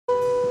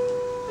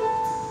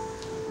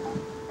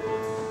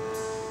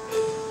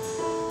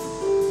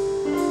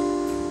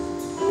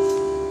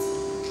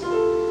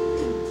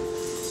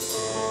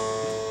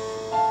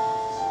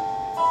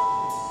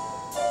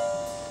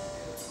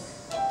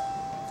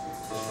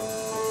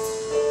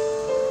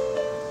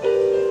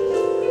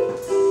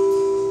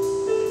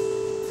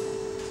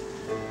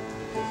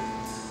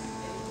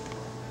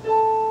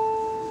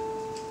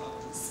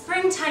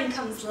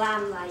Spring comes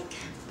lamb-like,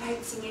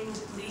 bouncing in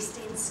with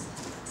blue-stained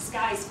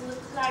skies full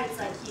of clouds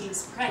like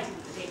hues pregnant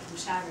with April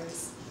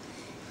showers.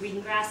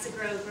 Green grass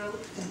a-grow,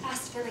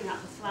 fast filling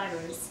up with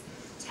flowers.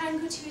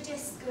 Tango to a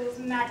disco of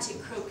magic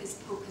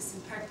crocus, pocus,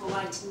 and purple,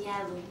 white, and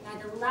yellow. Now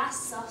the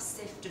last soft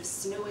sift of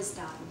snow is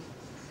down.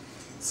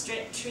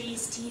 Stripped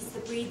trees tease the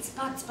breeze,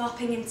 buds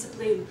bopping into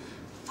bloom.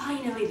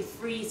 Finally the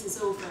freeze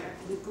is over,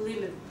 and the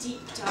gloom of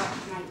deep,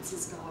 dark nights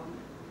is gone.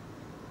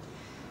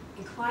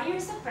 And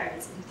choirs of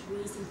birds in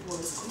threes and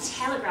fours, and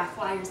telegraph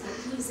wires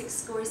like music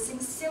scores sing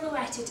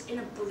silhouetted in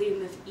a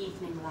bloom of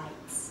evening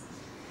lights.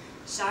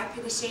 Sharp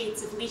are the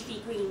shades of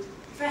leafy green,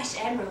 fresh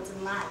emerald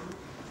and lime,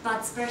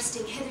 buds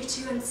bursting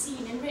hitherto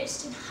unseen,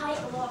 enriched in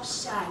height aloft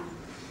shine.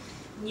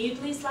 New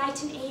blues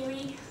light and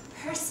airy,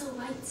 pearsall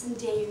whites and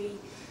dairy,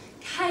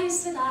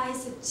 cows with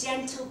eyes of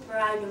gentle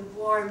brown and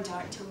warm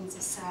dark tones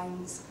of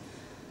sounds.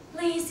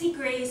 Lazy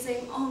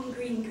grazing on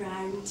green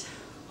ground,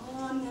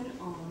 on and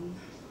on.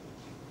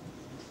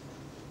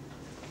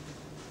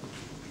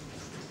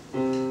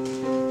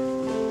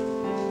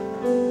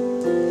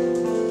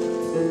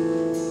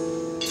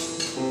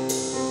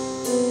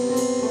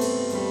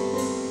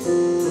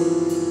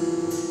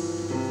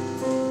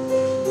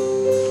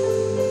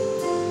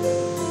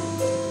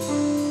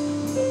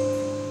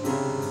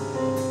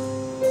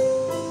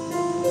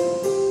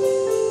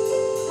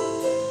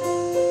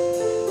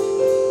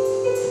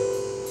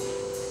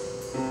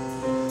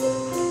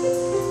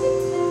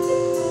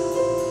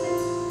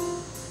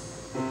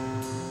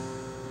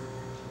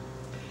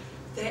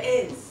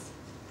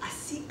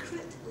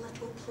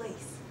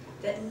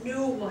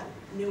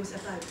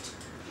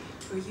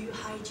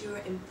 Your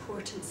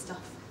important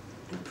stuff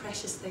and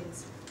precious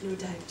things, no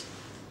doubt.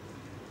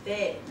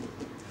 Then,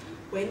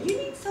 when you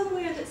need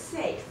somewhere that's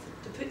safe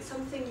to put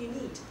something you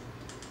need,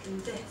 in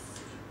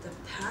this, the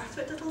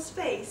perfect little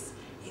space,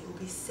 it will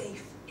be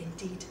safe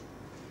indeed.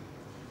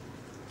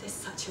 There's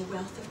such a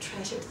wealth of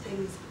treasured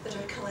things that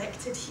are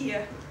collected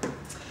here.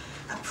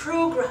 A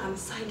programme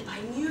signed by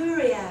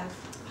Urquhart.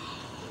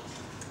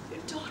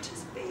 Your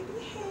daughter's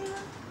baby hair.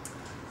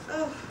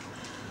 Oh.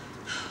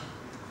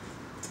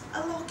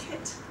 A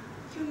locket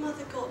your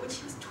mother got when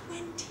she was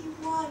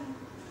 21.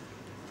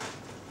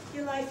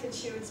 Your life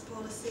insurance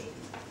policy.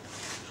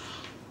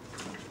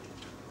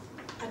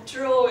 A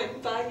drawing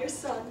by your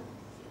son.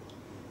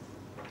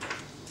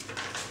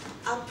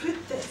 I'll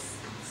put this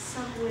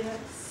somewhere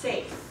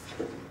safe.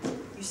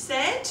 You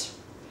said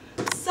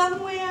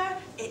somewhere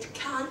it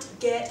can't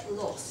get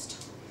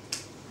lost.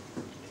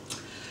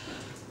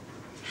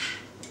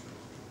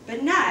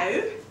 But now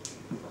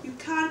you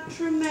can't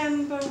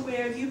remember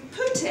where you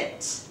put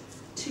it.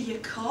 To your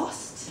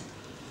cost.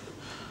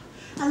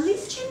 At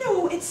least you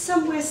know it's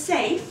somewhere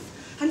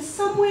safe and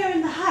somewhere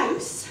in the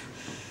house.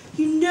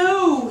 You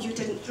know you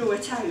didn't throw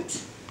it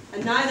out,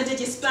 and neither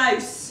did your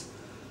spouse.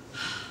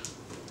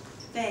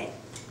 Then,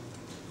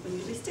 when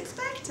you least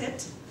expect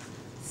it,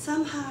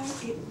 somehow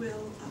it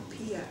will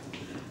appear,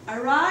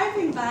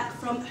 arriving back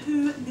from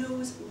who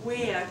knows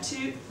where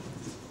to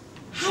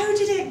how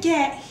did it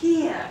get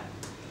here?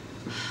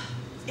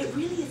 It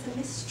really is a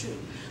mystery,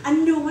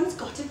 and no one's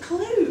got a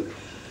clue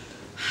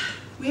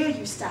where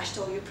you stashed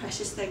all your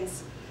precious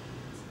things,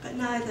 but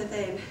neither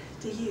then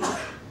do you.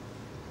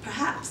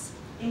 Perhaps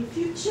in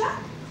future,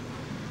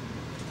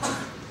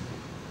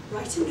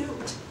 write a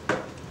note.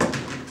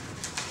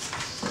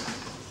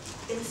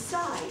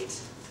 Inside,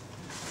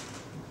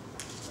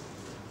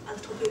 a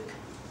little book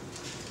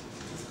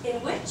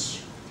in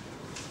which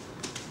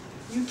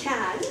you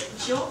can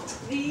jot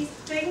these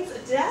things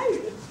down.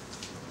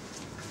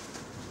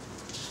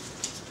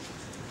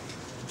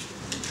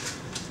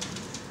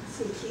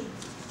 Sneaky.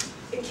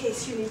 In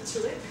case you need to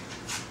look.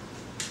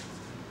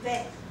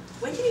 Then,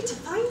 when you need to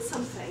find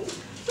something,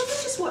 you'll know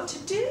just what to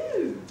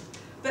do.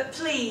 But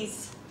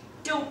please,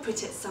 don't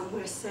put it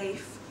somewhere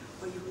safe,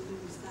 or you will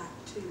lose that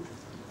too.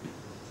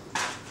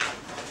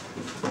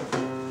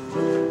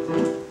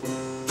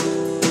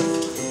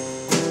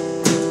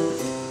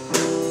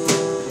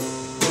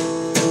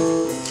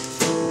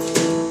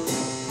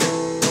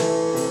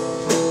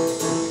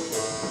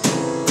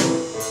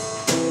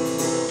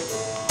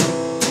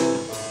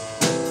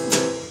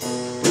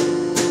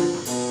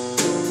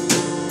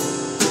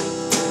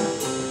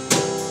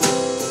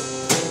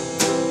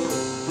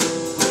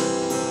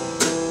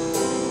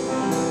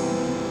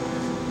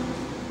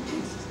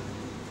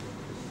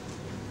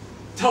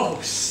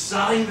 Oh,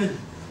 Simon,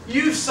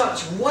 you've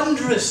such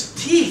wondrous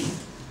teeth.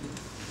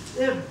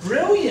 Their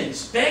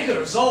brilliance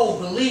beggars all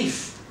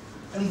belief.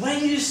 And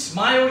when you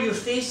smile, your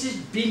face is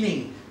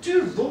beaming,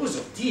 2 rows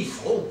of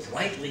teeth all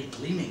brightly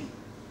gleaming.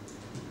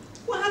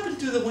 What happened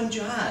to the ones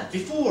you had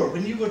before,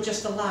 when you were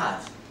just a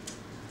lad?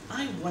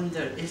 I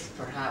wonder if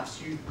perhaps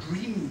you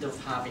dreamed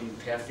of having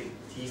perfect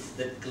teeth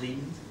that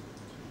gleamed.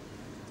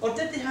 Or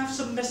did they have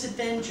some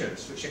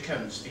misadventures which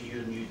accounts for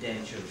your new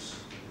dentures?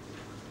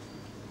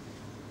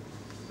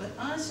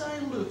 But as I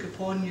look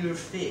upon your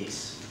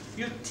face,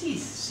 your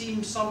teeth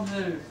seem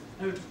somehow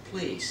out of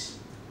place.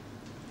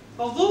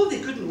 Although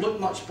they couldn't look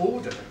much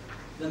bolder,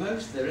 the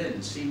mouth they're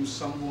in seems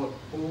somewhat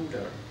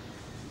older.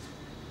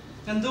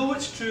 And though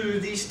it's true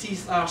these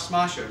teeth are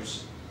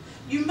smashers,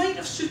 you might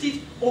have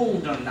suited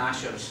older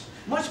gnashers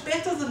much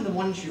better than the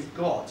ones you've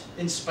got,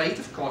 in spite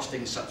of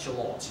costing such a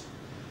lot.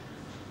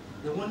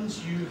 The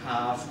ones you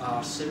have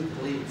are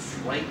simply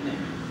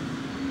frightening,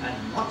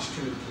 and much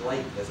too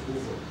polite with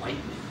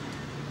over-whitening.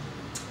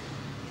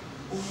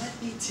 Oh,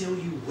 let me tell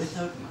you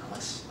without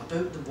malice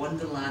about the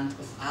wonderland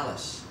of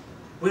Alice,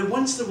 where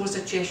once there was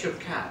a Cheshire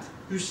cat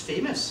who's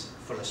famous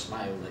for a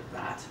smile like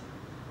that.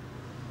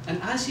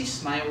 And as he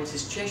smiled,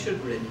 his Cheshire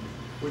grin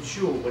would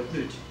show what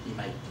mood he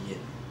might be in.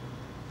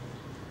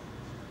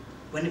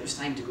 When it was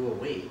time to go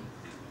away,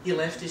 he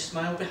left his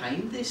smile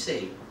behind, they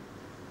say.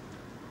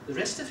 The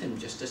rest of him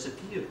just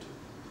disappeared,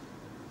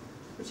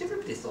 which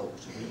everybody thought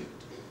was weird.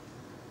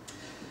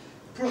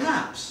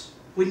 Perhaps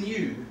when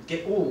you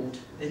get old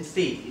and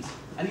faded,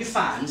 and your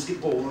fans get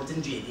bored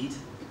and jaded,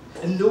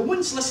 and no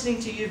one's listening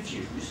to your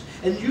views,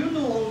 and you're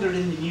no longer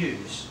in the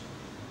news,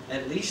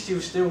 at least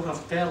you'll still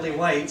have pearly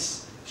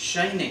whites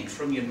shining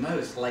from your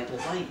mouth like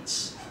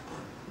lights.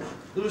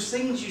 Those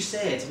things you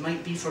said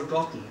might be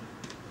forgotten,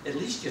 at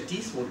least your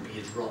teeth won't be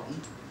as rotten.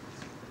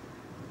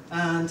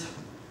 And,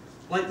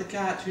 like the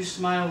cat whose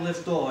smile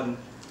lived on,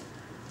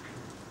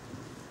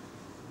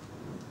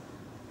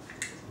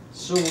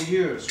 so will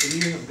yours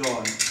when you have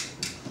gone.